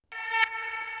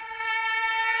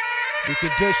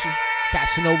Recondition,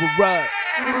 Casanova Rud.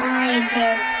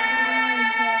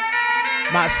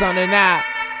 My son and I,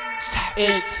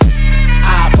 it's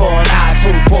I for an I, 2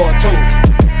 for 2.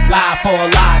 Lie for a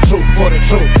lie, truth for the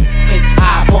truth. It's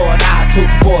I for an I, 2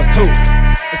 for 2.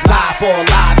 It's lie for a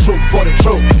lie, truth for the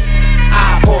truth.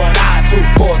 I for an I, 2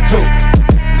 for 2.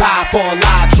 Lie for a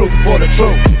lie, truth for the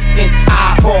truth. It's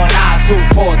I for an I, 2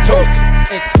 for 2.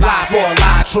 It's lie for a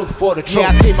lie, truth for the truth. Yeah,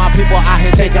 I see my people out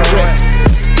here taking risks.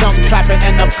 Some clapping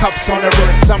and them cups on the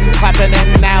wrist. Some clapping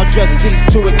and now just cease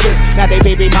to exist. Now they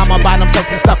baby mama by themselves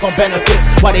and stuck on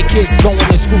benefits, while they kids going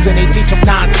to schools and they teach them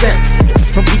nonsense.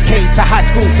 From BK to high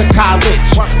school to college,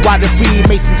 while the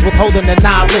Freemasons withholding the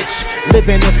knowledge.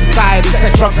 Living in society,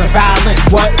 sex, drugs, and violence.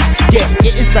 What? Yeah,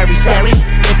 it is very scary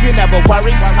if you never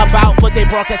worry about what they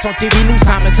broadcast on TV news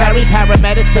commentary.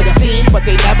 Paramedics to the scene, but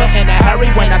they never in a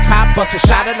hurry. When a cop busts a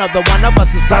shot, another one of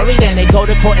us is buried, and they go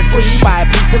to court and free by a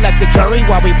pre-selected jury.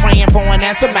 While we praying for an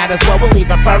answer, might as well we're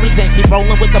leaving furries and keep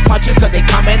rolling with the punches, cause they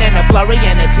coming in a flurry,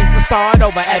 and it seems to start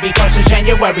over every 1st of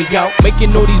January, yo.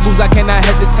 Making all these moves, I cannot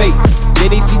hesitate. Yeah,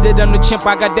 they see that I'm the champ,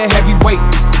 I got that heavyweight.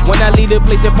 When I leave the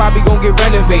place, it probably gon' get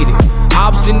renovated.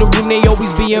 Ops in the room, they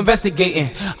always be investigating.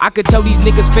 I could tell these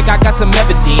niggas fake, I got some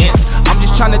evidence. I'm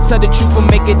just trying to tell the truth and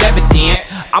make it evident.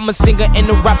 I'm a singer and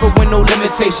a rapper with no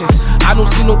limitations. I don't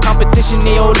see no competition,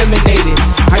 they all eliminated.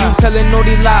 How you telling all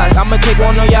these lies? I'ma take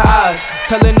one of your eyes.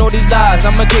 Telling all these lies,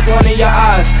 I'ma take one of your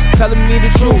eyes. Telling me the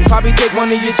truth, probably take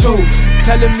one of your two.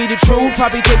 Telling me the truth,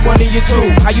 probably take one of your two.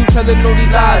 How you telling all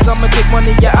these lies? I'ma take one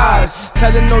of your eyes.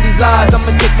 Telling all these lies,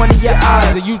 I'ma take one of your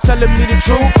eyes. Are you telling me the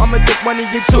truth? I'ma take one of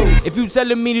your two. If you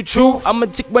telling me the truth, I'ma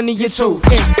take one of your two.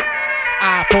 It's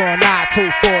I for an I,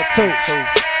 2 for 2.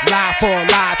 Lie for a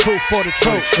lie, truth for the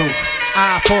truth.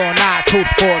 I for an I, truth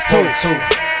for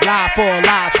 2. Lie for a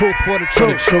lie, truth for the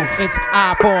truth. It's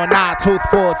I for an I, truth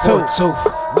for 2.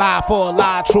 Lie for a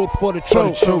lie, truth for the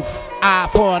truth. I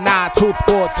for an I, truth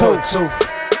for 2.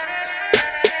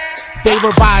 They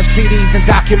revise treaties and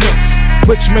documents,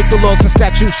 which make the laws and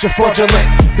statutes fraudulent.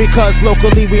 Because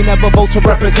locally we never vote to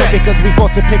represent, because we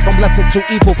vote to pick from lesser to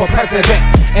evil for president.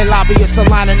 And lobbyists are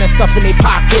lining their stuff in their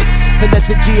pockets to let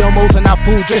the GMOs in our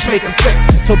food just make us sick,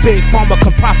 so big pharma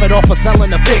can profit off of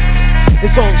selling the fix.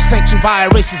 It's all sanctioned by a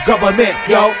racist government,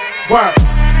 yo. Work.